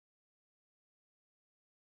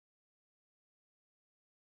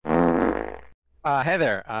Hey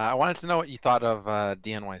there. I wanted to know what you thought of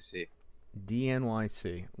DNYC.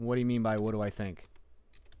 DNYC. What do you mean by what do I think?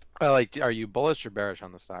 Like, are you bullish or bearish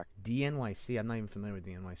on the stock? DNYC? I'm not even familiar with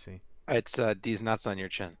DNYC. It's D's nuts on your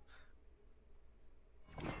chin.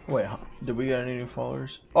 Wait, did we get any new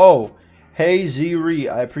followers? Oh, hey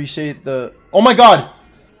Ziri, I appreciate the. Oh my God!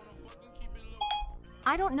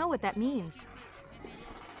 I don't know what that means.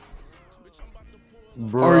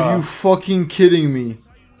 Bruh. Are you fucking kidding me?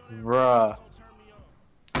 Bruh.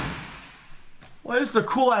 Well, this is a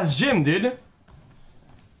cool ass gym, dude.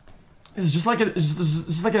 It's just like it's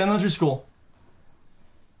just like an elementary school.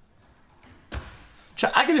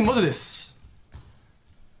 I can do most of this.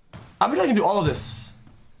 I bet I can do all of this.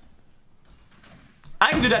 I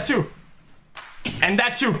can do that too. And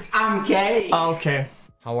that too. I'm gay. Okay.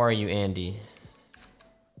 How are you, Andy?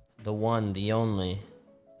 The one, the only.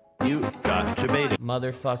 You got debated.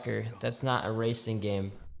 Motherfucker, that's not a racing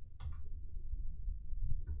game.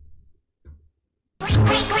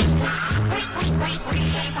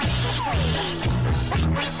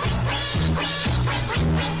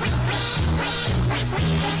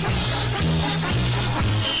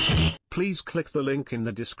 Please click the link in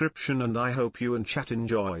the description and I hope you and chat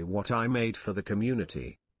enjoy what I made for the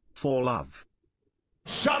community. For love.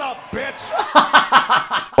 Shut up, bitch!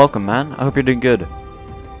 Welcome, man. I hope you're doing good.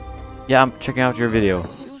 Yeah, I'm checking out your video.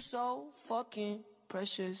 You so fucking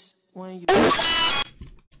precious when you.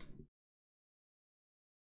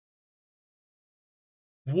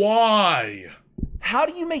 Why? How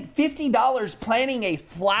do you make $50 planting a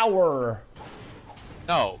flower?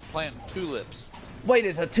 No, planting tulips. Wait,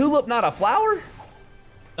 is a tulip not a flower?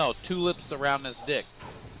 No, tulips around his dick.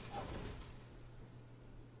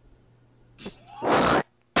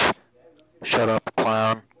 Shut up,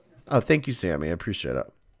 clown. Oh, thank you, Sammy. I appreciate it.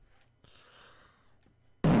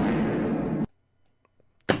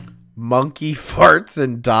 Monkey farts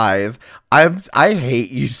and dies. I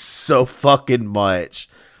hate you so fucking much.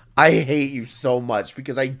 I hate you so much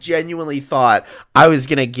because I genuinely thought I was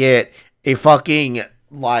gonna get a fucking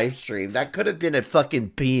live stream. That could have been a fucking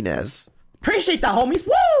penis. Appreciate that, homies.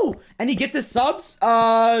 Woo! And you get the subs?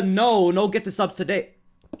 No get the subs today.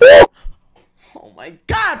 Oh my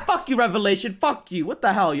God! Fuck you, Revelation. Fuck you. What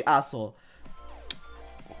the hell, you asshole?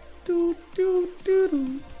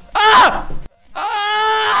 Ah!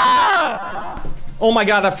 Ah! Oh my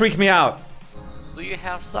God, that freaked me out. Do you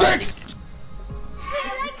have something?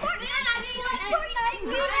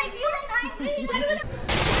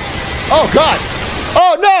 Oh God!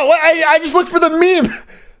 Oh no! I just looked for the meme.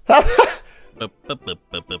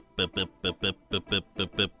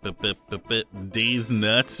 D's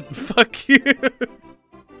nuts. Fuck you.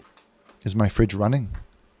 Is my fridge running?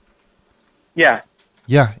 Yeah.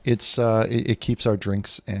 Yeah, it's it keeps our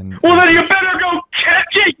drinks and. Well, then you better go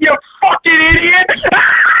catch it, you fucking idiot!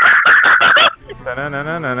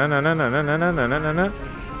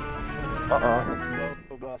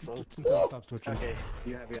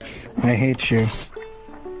 I hate you.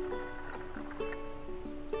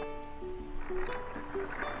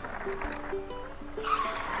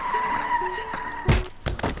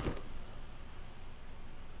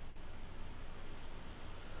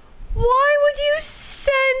 Why would you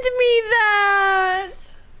send me that?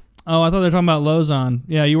 Oh, I thought they were talking about Lozon.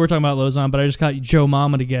 Yeah, you were talking about Lozon, but I just got Joe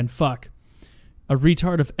Mama again. Fuck. A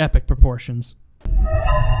retard of epic proportions.